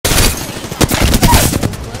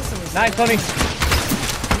Nice, Tony.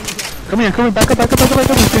 Come here, back up. Here.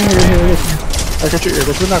 I got you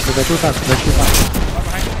knocked.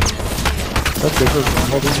 That's good.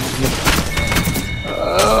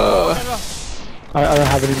 I don't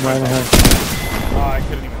have it in my hand. Oh, I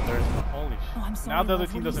couldn't even thirst. Holy shit. Now the other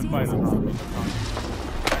team doesn't fight us. That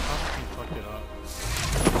team fucked it up.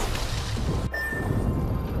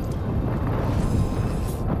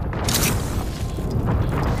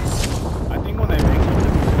 I think when they make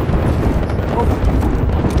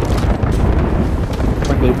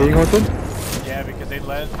When they being open? yeah, because we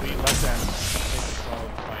let them take the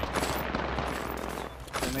fight.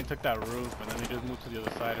 Then they took that roof, and then they just moved to the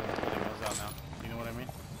other side, and everything goes out now. You know what I mean?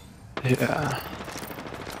 Yeah.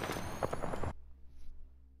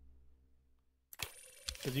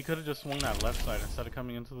 Because you could have just swung that left side instead of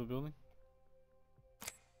coming into the building.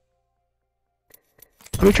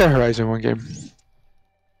 Let me try Horizon one game.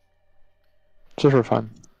 Just for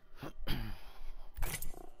fun.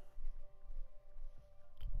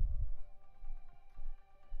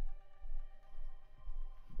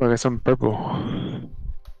 Oh, I got some purple.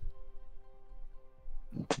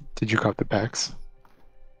 Did you cop the packs?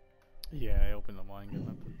 Yeah, I opened them all and gave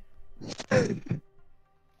them.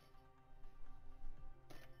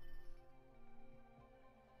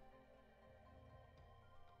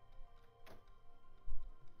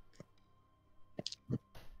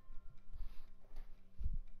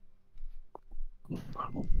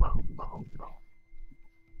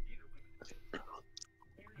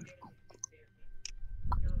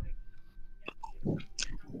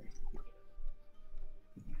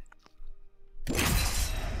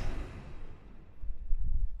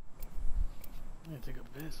 I'm gonna take a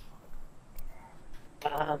piss.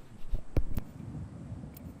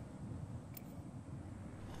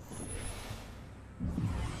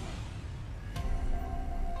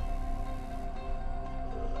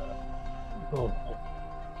 Oh.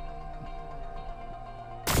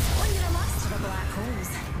 When you're a master of black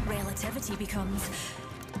holes, relativity becomes,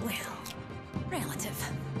 well, relative.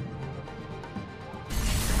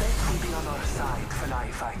 Let me be on our side,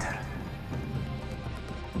 Fly Fighter.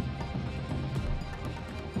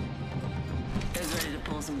 Who's ready to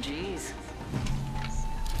pull some G's?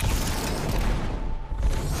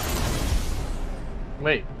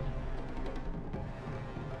 Wait.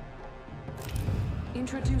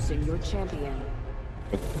 Introducing your champion.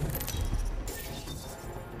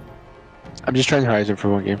 I'm just trying Horizon for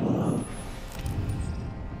one game.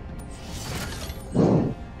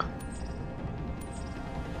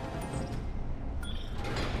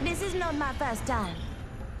 This is not my first time.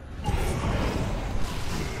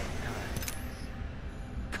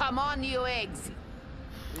 Come on, you eggs.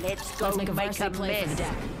 Let's go Make a varsity play for the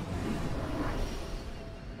deck.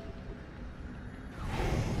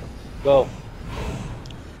 Go.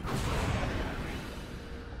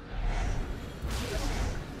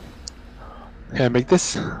 Can I make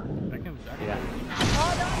this? Yeah.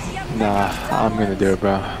 Nah, I'm gonna do it,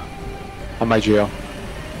 bro. On my jail.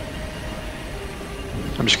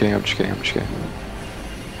 I'm just kidding. I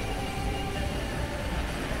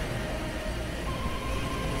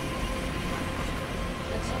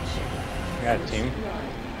got a team.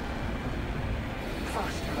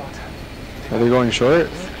 Are they going short?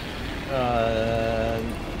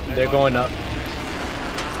 They're going up.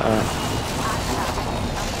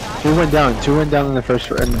 Two went down in the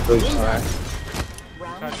first and Alright.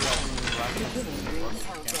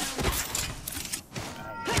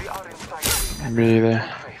 Me either.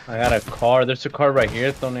 I got a car. There's a car right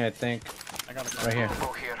here, Tony, I think. I got a car. Right here.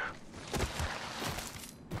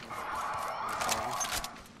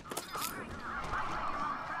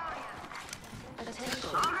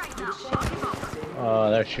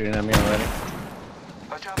 Oh, they're shooting at me already.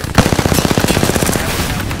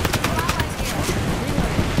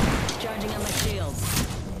 Charging on my shields.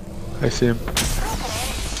 I see him.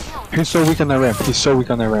 He's so weak on that ramp.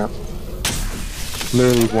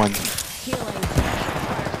 Literally one. Healing.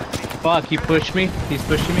 Fuck, he pushed me. He's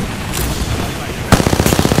pushing me.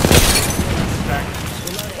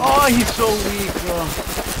 Oh, he's so weak, bro.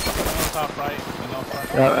 Top right.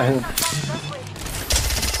 I hit him.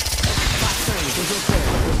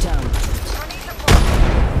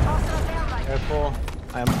 Careful.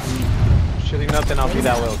 I'm shooting up, then I'll be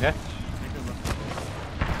that way, okay?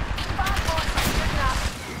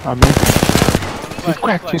 I'm in. He's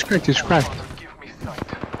cracked.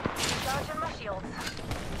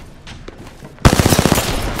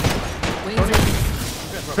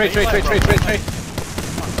 Trade.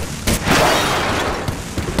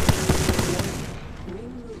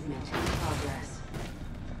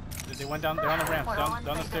 Did they went down. They're on the ramp. Down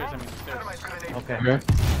the stairs. I mean the stairs. Okay. Okay.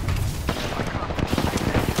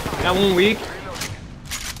 Got one weak.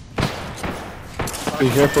 Be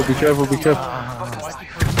careful, be careful, be careful.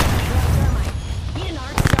 Need an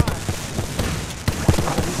arc star.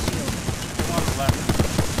 One on the left.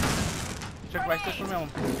 Check right this room.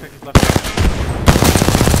 Check his left.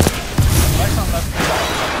 Right on left.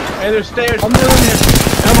 Hey, there's stairs. I'm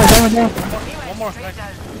down. One more. Right.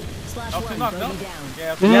 Slash Oh, one, two knocked, no? bogey down.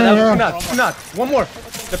 Yeah, Yeah, Yeah, that was yeah. two knots. Two knots. One more.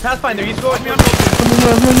 The Pathfinder. He's going. He's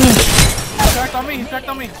cracked on me. He's cracked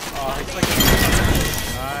on me. Oh, he's like.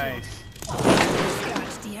 Nice.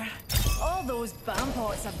 Scratch, dear. All those bam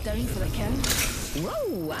pots are down for the count.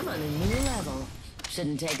 Whoa, I'm on a new level.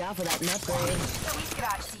 Shouldn't take off without an upgrade.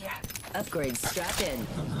 Scratch, dear. Upgrade strapped in.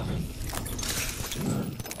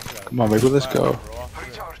 Come on, baby, let's go.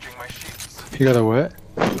 Recharging my shields. You got a what?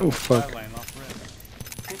 Oh, fuck. Sideline off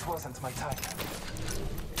rip. It wasn't my time.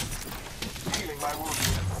 Healing my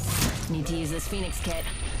wounds. Need to use this Phoenix kit.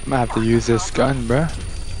 I'm gonna have to use this gun, bruh.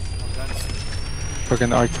 Fucking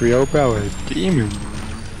R3O, bro, is demon.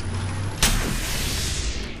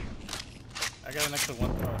 I got an extra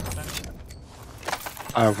one.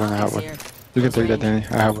 I have one, I have one. You can take that, Danny.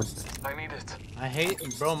 I have one. I need it. I hate,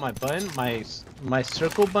 bro. My button, my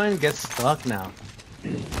circle button gets stuck now.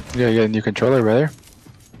 Yeah, you got a new controller, brother.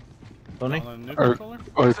 Don't it? On a new Or, controller?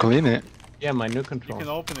 or clean it. Yeah, my new You control. can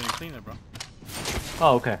open it and clean it, bro.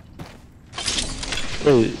 Oh, okay.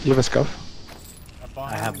 Wait, you have a scuff?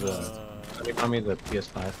 I have the. They got me the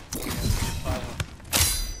PS5.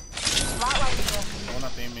 One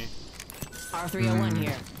up aim me. R301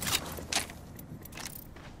 here.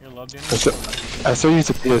 You're loved in I still use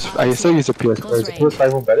a PS. I still use a PS4. Is the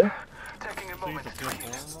PS5 one better? Taking a So you moment. can feel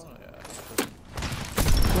full?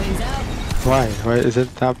 Wings out. Why? Why is it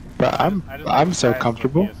not? But I'm I just like the so size of the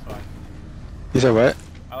comfortable. PS5. You said what?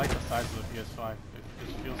 I like the size of the PS5. It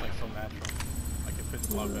just feels like so natural. Like it fits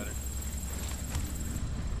a lot better.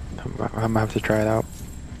 I'm gonna have to try it out.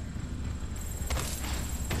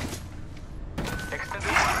 Extended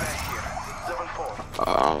back here. Level 4.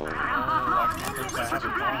 Oh, I have it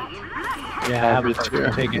wrong. Yeah, I have me it.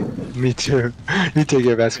 too. Take it. Me too. You take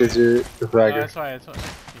it, Vasquez. You're Oh, fragger. that's why. That's why. You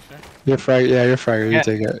sure? You're fragger. Yeah, you're fragger. Yeah. You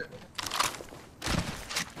take it.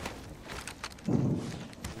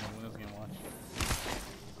 Windows game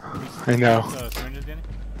watch. I know. Syringes, Danny?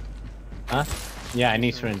 Huh? Yeah, I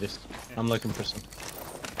need syringes. I'm looking for some.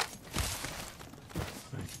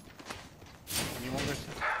 You want this?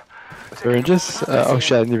 Syringes? Oh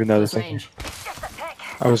shit! I didn't even notice. Thank you. Range.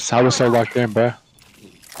 I was so locked in, bro.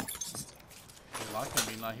 You're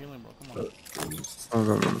locking me, not healing, bro. Come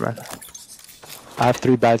on. Oh, bro. I have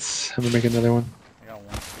 3 bats. I'm gonna make another one. I got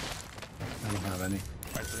one. I don't have any.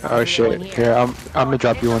 Right, so Oh shit! Here, I'm gonna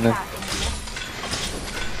drop you one then.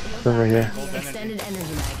 Over here. gold energy. Extended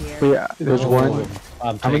energy mag here. But yeah, there's one.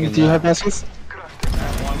 I'm How many taking do you that. have, Vasquez? I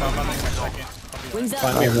have one, but I'm not making my second. I'll be Wings right.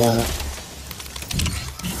 out. Find me one.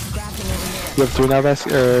 Crafting over here. You have 2 now,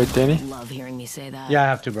 Vasquez? Danny? Love hearing me say that. Yeah, I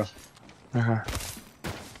have to, bro. Uh-huh.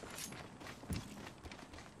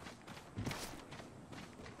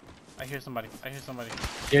 I hear somebody. I hear somebody.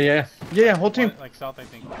 Yeah, whole team. One, like south, I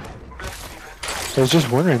think. There's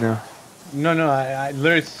just one right now. No, I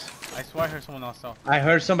literally, I swear I heard someone else south. I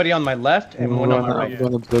heard somebody on my left and one on my right. I'm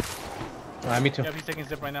going to zip. Me too. Yeah, he's taking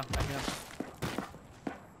zip right now. I hear him.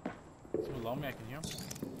 Is he below me? I can hear him.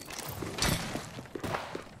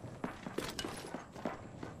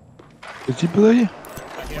 Is he below you?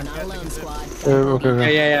 I hear We're him. not Yeah, alone, taking zip. squad. Okay,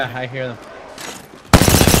 okay. Yeah, I hear them.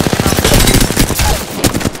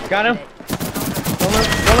 Got him.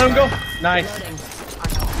 Don't let him go. Nice. Loading.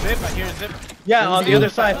 Zip, I hear zip. Yeah, on the other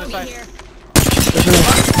side. Other Bogey side. here.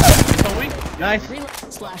 So weak. Nice. Reload.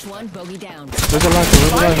 Slash one, bogey down. There's a lot,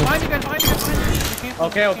 there's a lot. Behind you guys, behind you guys, behind you. They came from-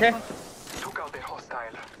 Okay, they came okay. Took out the hostile.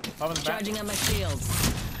 from- Up in the back. Charging on my shields.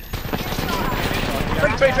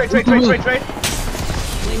 Trade.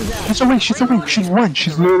 Wings up. She's awake, she's awake, she's one,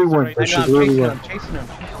 she's literally one, I bro, I she's know, literally one. I'm chasing him.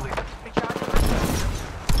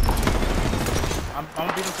 I'm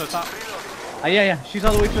gonna beat him to the top. Yeah, she's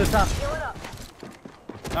all the way to the top.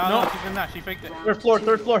 No, she's in that. She faked it. Third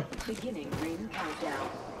floor. Beginning ring countdown.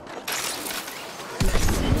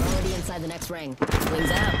 Nice. We're already inside the next ring.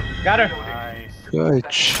 Wings out. Got her. Nice.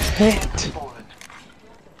 Good shit.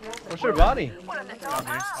 Where's her body? Down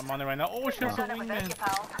here. I'm on it right now. Oh, she has a wingman.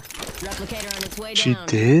 Replicator on its way She down.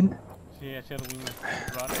 did? Yeah, she had a wingman.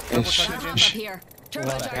 Right. Is Turbo she- charger, Ramp Jim. up here.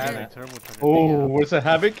 Turbocharger. Turbo charger. Oh, where's the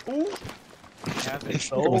havoc? Ooh. Has it.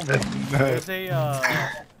 Oh, There's a,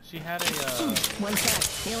 she had a, One sec.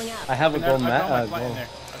 Healing up. I have a I gold dropped my mat. plant in there.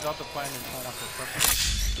 I dropped the plant in someone wants to purple.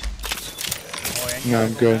 Oh, and No,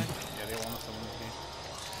 I'm good. Yeah,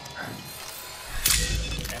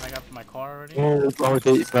 my car already. Oh, but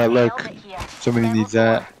look, somebody needs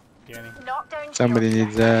that. Getting. Somebody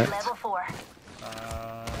needs that. You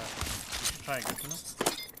should try it, good to know.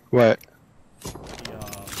 What?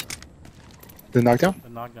 The The knockdown? the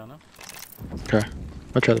knockdown, no? Okay,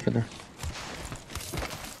 I'll try to finish.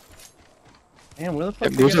 Damn, where the fuck Yeah,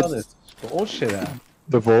 did you there's get a- all this bullshit at?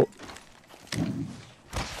 The vault.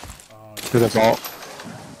 Oh, To the vault.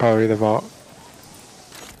 Probably the vault.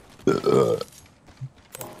 It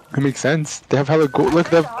makes sense. They have hella gold. Look,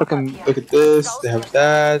 they have fucking. Look at this. They have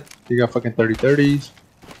that. They got fucking 30-30s.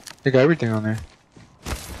 They got everything on there.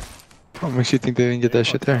 What makes you think they didn't get that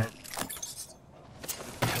shit there?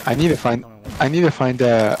 I need to find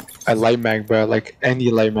a light mag, bro. Like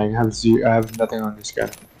any light mag. I have nothing on this guy.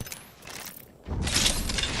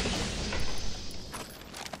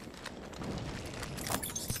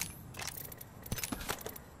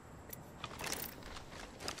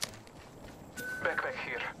 Backpack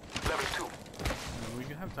here. Level 2. we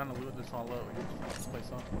can have time to loot this all up. We can finish this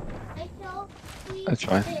place up. That's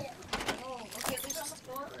fine.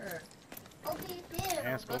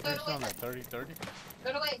 And Scorpion's still on that 30-30.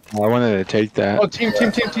 I wanted to take that. Oh, team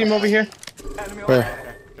over here. Enemy Where?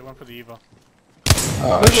 Okay, good one for the Evo.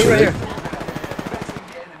 Oh Look shit. right here.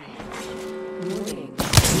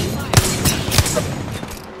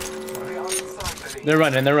 They're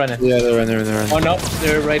running. Yeah, they're running. Oh no,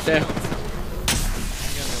 they're right there. I'm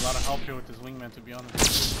getting a lot of help here with this wingman, to be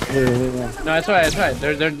honest. Yeah. No, it's alright.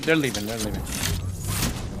 They're leaving.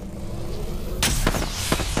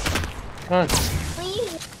 Come on.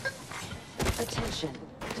 Attention,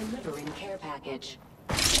 delivering care package.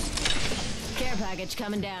 Care package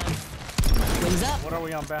coming down. Wings up. What are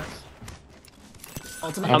we on, Bats?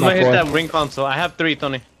 Ultimate. I'm gonna hit that ring console. I have 3,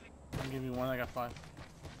 Tony. I'll give you one, I got 5.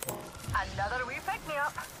 Another wee pick me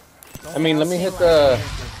up. I mean, let me hit the.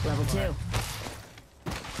 Level 2.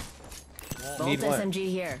 Bolt Need what? SMG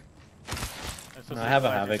here. No, I have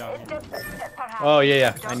a Havoc. Down here. Oh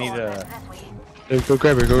yeah. I need a. Hey, go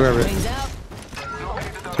grab it. Wings out.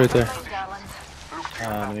 It's right there.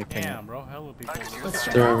 Let me ping. Damn, bro, hell of people. Let's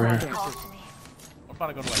check They're out over here. further. We're about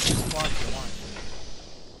to go to like 2 squads for one.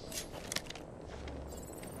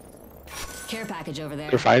 Care package over there.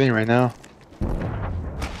 They're fighting right now.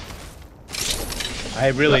 I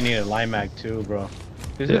really need a line mag too, bro.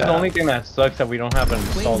 This is the Yeah. only thing that sucks that we don't have an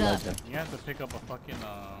installed Wings up. legend. You have to pick up a fucking,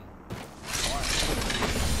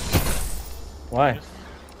 Why?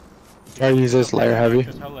 Try to use this lighter heavy.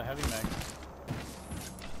 Just hella heavy mag.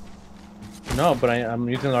 No, but I'm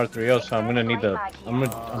using R3O, so I'm gonna need the. I'm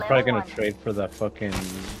probably gonna trade for that fucking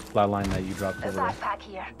flatline that you dropped over there. Backpack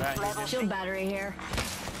here. Level Shield battery here.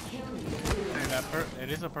 Dude,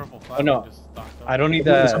 it is a purple flag. Oh, no. Just stocked up. I don't need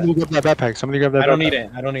that. Somebody grab that backpack. Somebody grab that. I don't backpack. need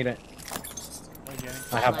it. I don't need it. What are you getting?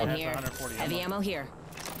 I have Line one. here. 140 Heavy ammo. ammo here.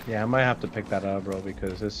 Yeah, I might have to pick that up, bro,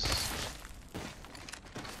 because this.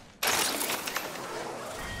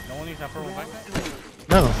 No one needs that purple backpack?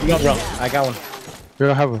 No, No, bro, I got one. we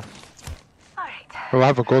don't have a. Alright. Well, I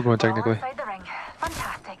have a gold one technically. Outside the ring.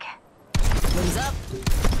 Fantastic. Wings up.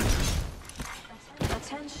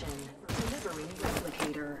 Attention, delivering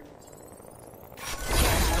replicator.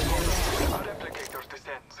 Replicator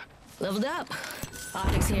descends. Leveled up.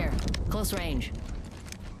 Optics here. Close range.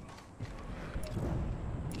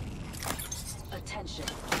 Attention,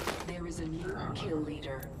 there is a new kill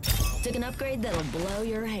leader. Took an upgrade that'll blow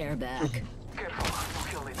your hair back. Careful.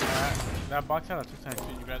 Kill it. That box had a 2x.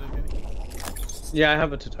 Did you grab it, Vinny? Yeah, I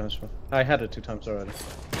have it 2 times, bro. I had it 2 times already.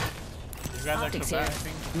 You grabbed Optics extra here. back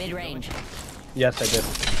thing? Mid range. Yes, I did.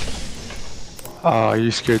 Oh,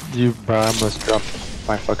 you scared you, bro? I almost dropped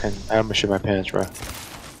my fucking. I almost shit my pants, bro.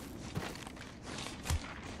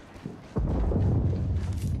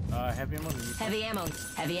 Heavy ammo? Did you- Heavy ammo.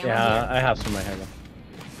 Heavy ammo Yeah, here. I have some right here.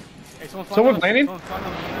 Hey, someone's Someone flying landing? Someone's flying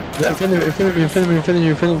on the Yeah, in front of you.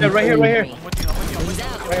 Yeah, right here. I'm with you, I'm with you, I'm Wings with you.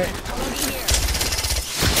 out. Bogey here.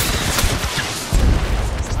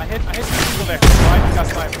 I hit the people there. Oh, I just got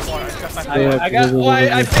sniped before. I just got sniped. I got. Oh,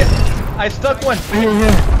 I stuck one.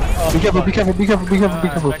 Be careful. Be careful. Back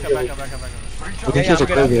up. Okay, Yeah, here's a I'm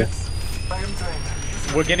good. clue here. I am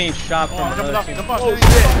trained. We're getting shot Oh, from I'm jumping another off. team. Jump off. Oh There's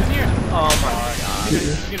shit! someone here. Oh my god! You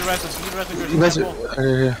need a resin. You need a resin. You guys are.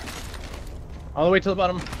 Yeah. All the way to the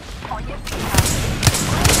bottom. On your feet.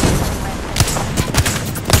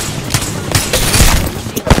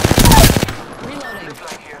 Reloading.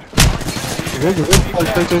 You're good.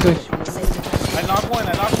 Stay. I knocked one.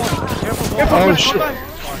 Careful, go. Oh shit.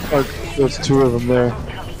 Fuck, there's 2 of them there.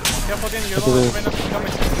 Careful, Danny. You're Look at alone. this.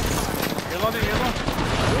 Coming. You're alone.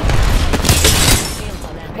 Shields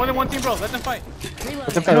on that More than one team, bro. Let them fight.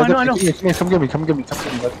 Let them fight. Let them fight. Come get me. Come get me. Come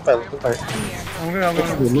get me. Let them fight. Let them fight. I'm gonna.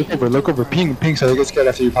 Look over. Look over. Ping. Ping. So they get scared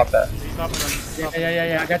after you pop that. Stop it.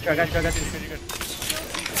 Yeah. I got you. You're good.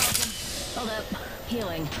 Hold up.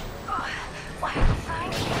 Healing.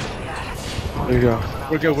 There you go.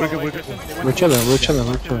 We're good.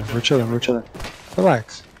 We're chilling.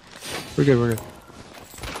 Relax. We're good.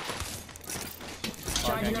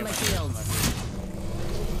 Charging on my shields.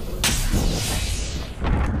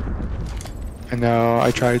 I know.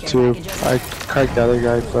 I tried to. I cracked the other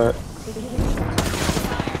guy, but.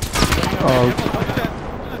 Oh.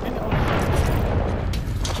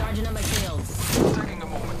 Charging on my shields. Taking a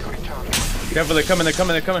moment to recharge. Careful, they're coming. No.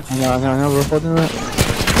 We're holding it.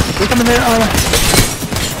 They're coming there.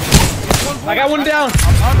 I got one down.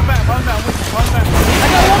 I'm on the back. I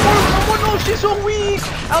got one more. No, she's so weak.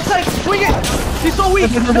 Outside, swing it. She's so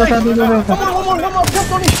weak. No. One more. Jump,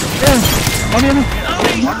 Tony. Yeah. On the enemy.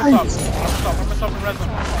 Nice.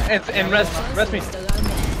 And rest me.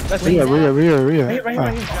 Rest me. Rhea. Right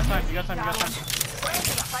here. You got time.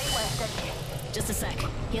 Just a sec.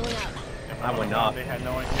 Healing up. I went off. They had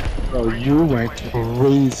no idea. Bro, you went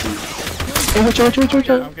crazy. Oh, watch out. I'm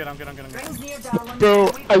good. Rings near, darling.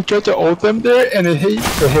 Bro, I tried to ult them there and it hit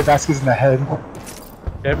Vasquez in the head.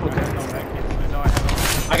 Careful. No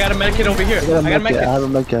medkits. I got a medkit over here. I have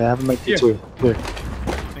a medkit too. Here.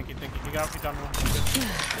 Thank you. You got me.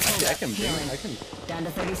 I can. Down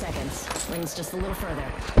to 30 seconds. Rings just a little further.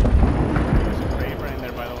 There's a Raver in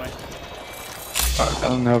there, by the way. I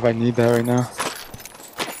don't know if I need that right now.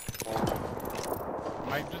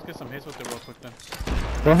 Might just get some hits with it real quick then.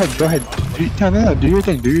 Go ahead. No, do your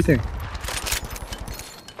thing.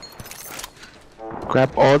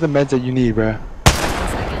 Grab all the meds that you need, bro. 10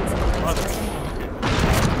 seconds.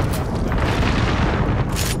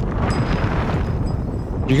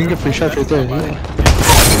 You can get free shots right there. Yeah.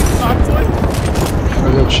 Stop it!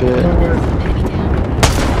 Oh, good shit. Enemy down.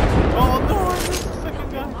 Oh no! This is the second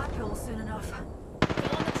gun. Not pull soon enough.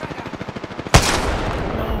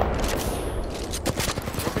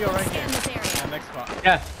 We'll be alright here. In this area. Next spot.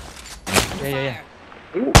 Yeah.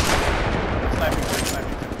 Sniping.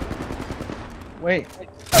 Wait.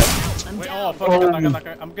 I'm Wait, down. oh fuck,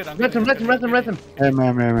 I'm good. Rest him. Hey,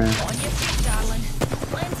 man. On your feet, darling.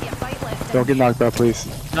 Plenty of fight left. Don't get knocked out, please.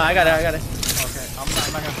 No, I got it. Okay, I'm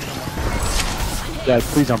not gonna see no more. Yeah,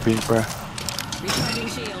 please don't peek, bro. Recharging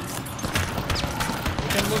shields. We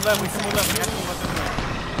can move left. We have to move left this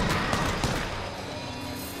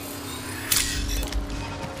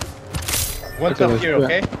way. One's up here,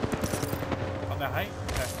 okay? On that height?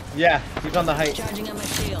 Okay. Yeah, he's on the height. Charging on my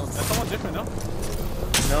shields. That's somewhat different, no?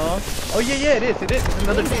 No. Oh yeah, it is. It's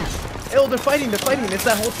another team. Oh, they're fighting. It's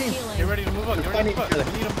that whole team. Get Healing. ready to move up. We need him.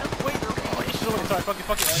 Wait. Oh, you should have waited. Sorry, fuck it.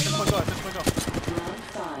 At this point, go.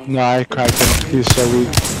 No, I cracked him. He's so weak.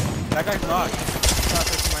 That guy's knocked. He's not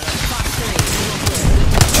touching right Fox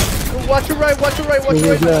 3. Watch your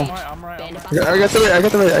right. Yeah. now. I'm right. I got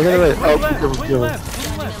the right. Oh, Wait left.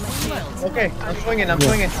 Charging on my shields. Okay, I'm swinging. So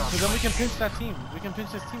then we can pinch that team. We can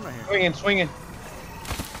pinch this team right here. Swinging.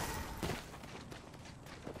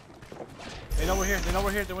 They know we're here. No,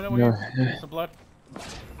 There's some blood.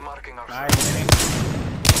 Marking our Nice.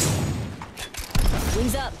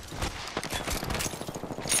 Wings up.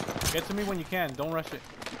 Get to me when you can. Don't rush it.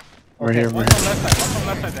 We're here. One from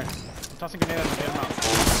left side there. I'm tossing grenade at him out.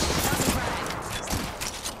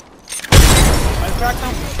 Nice crack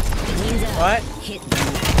now. Wings up. What? Hit.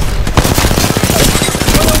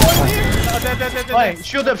 Dead. Alright,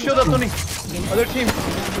 shield up, Tony. Other team.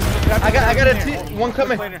 I got a team. One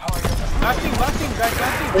coming. Last team, guys,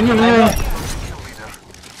 last team.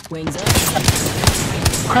 Wings up.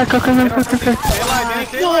 Crack. Stay alive, man.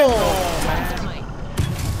 Stay alive.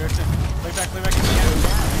 Play back.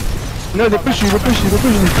 No, they're pushing.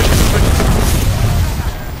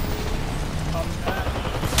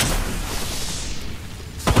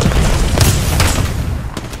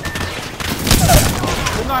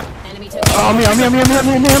 Good knock. Enemy took Oh, me.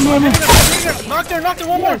 Knock there,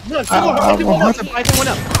 one more. I think one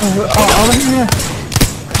up.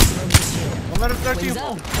 Don't let him start you. Wings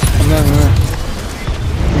up. No.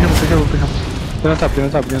 Pick him. Get on top.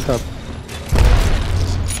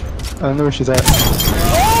 I don't know where she's at. I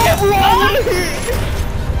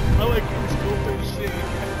like this stupid shit.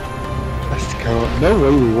 Let's go. No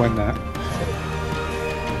way we won that.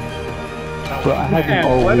 Bro, I had him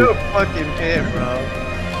all What week. a fucking hit, bro.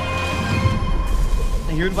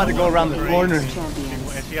 And he was about to go around the corner. And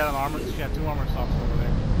she had two armor socks over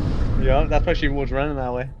there. Yeah, that's why she was running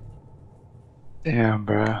that way. Damn,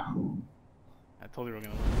 bro. I told you we were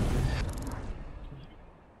gonna win.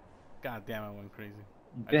 God damn, I went crazy.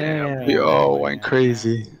 Damn. Yo, went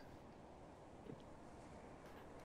crazy.